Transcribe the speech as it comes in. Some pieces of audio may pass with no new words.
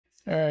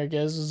Alright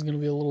guys, this is going to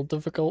be a little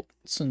difficult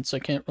since I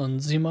can't run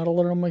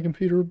ZModeler on my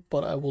computer,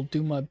 but I will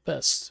do my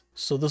best.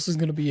 So this is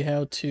going to be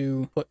how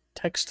to put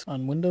text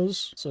on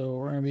Windows. So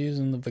we're going to be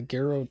using the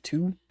Vagero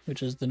 2,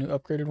 which is the new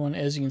upgraded one.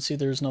 As you can see,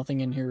 there's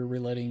nothing in here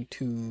relating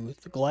to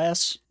the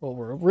glass. What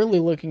we're really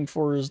looking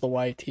for is the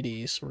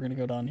YTD. So we're going to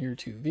go down here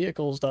to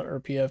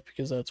vehicles.rpf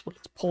because that's what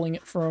it's pulling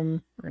it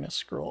from. We're going to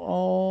scroll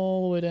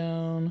all the way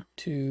down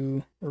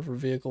to wherever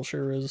vehicle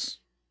share is.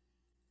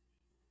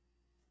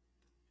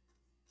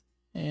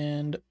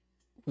 And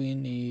we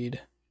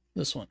need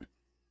this one.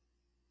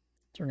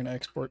 So we're going to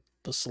export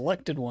the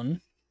selected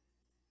one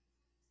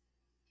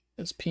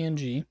as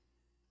PNG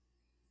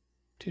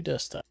to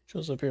desktop.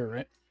 Shows up here,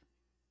 right?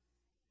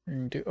 We're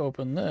going to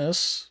open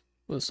this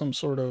with some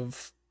sort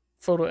of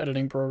photo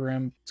editing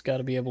program. It's got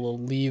to be able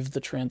to leave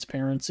the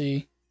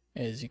transparency,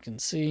 as you can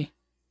see.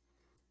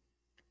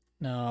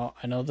 Now,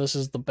 I know this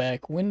is the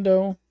back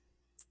window,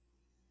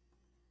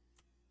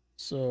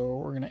 so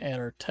we're going to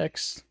add our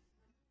text.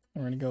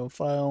 We're going to go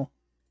File,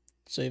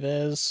 Save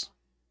As,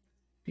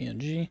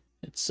 PNG,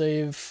 hit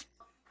Save.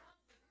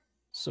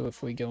 So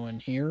if we go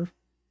in here,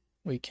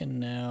 we can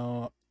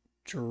now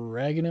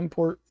drag and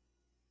import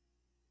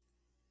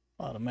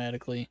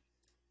automatically.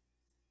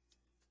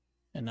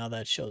 And now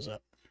that shows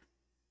up.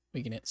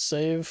 We can hit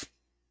Save.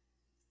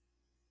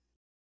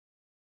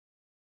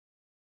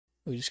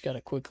 We just got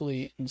to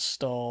quickly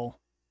install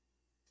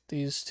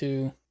these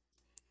two.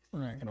 We're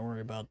not going to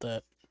worry about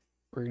that.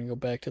 We're going to go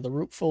back to the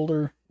root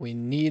folder. We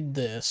need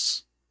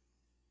this.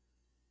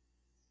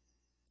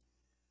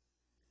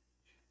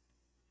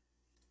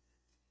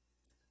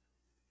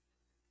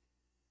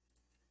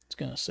 It's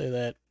going to say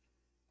that.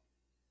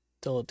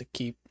 Tell it to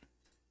keep.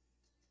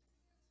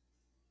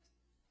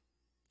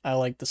 I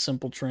like the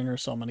simple trainer,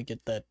 so I'm going to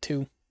get that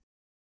too.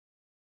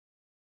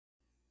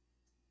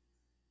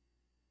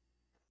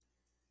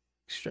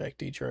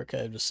 Extract each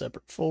archive to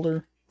separate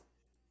folder.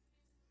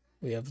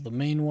 We have the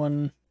main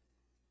one.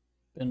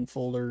 Bin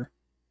folder.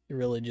 You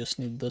really just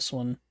need this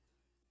one.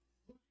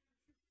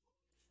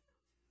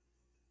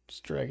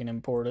 Just drag and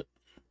import it.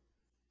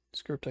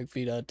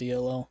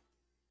 Scriptecv.dll.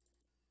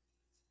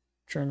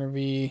 Trainer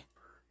V.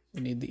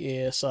 We need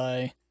the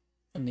ASI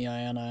and the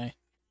INI.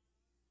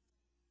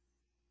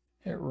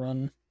 Hit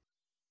run.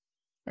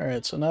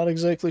 Alright, so not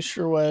exactly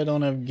sure why I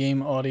don't have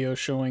game audio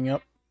showing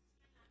up,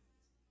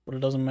 but it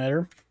doesn't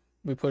matter.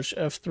 We push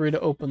F3 to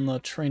open the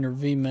Trainer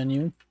V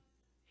menu.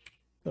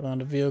 Go down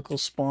to vehicle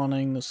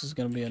spawning. This is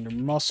going to be under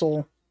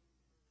muscle.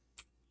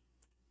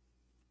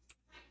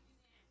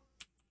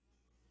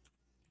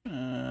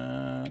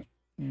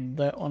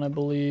 That one, I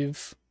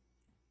believe.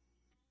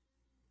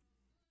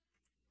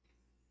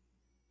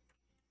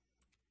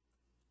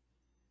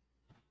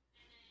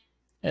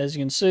 As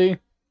you can see,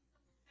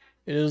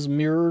 it is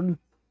mirrored.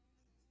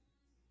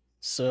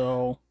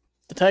 So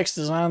the text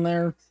is on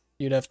there.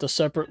 You'd have to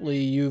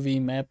separately UV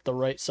map the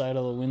right side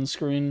of the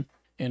windscreen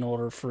in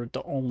order for it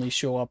to only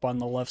show up on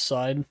the left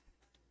side.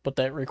 But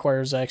that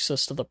requires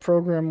access to the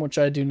program, which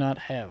I do not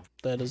have.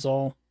 That is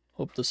all.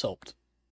 Hope this helped.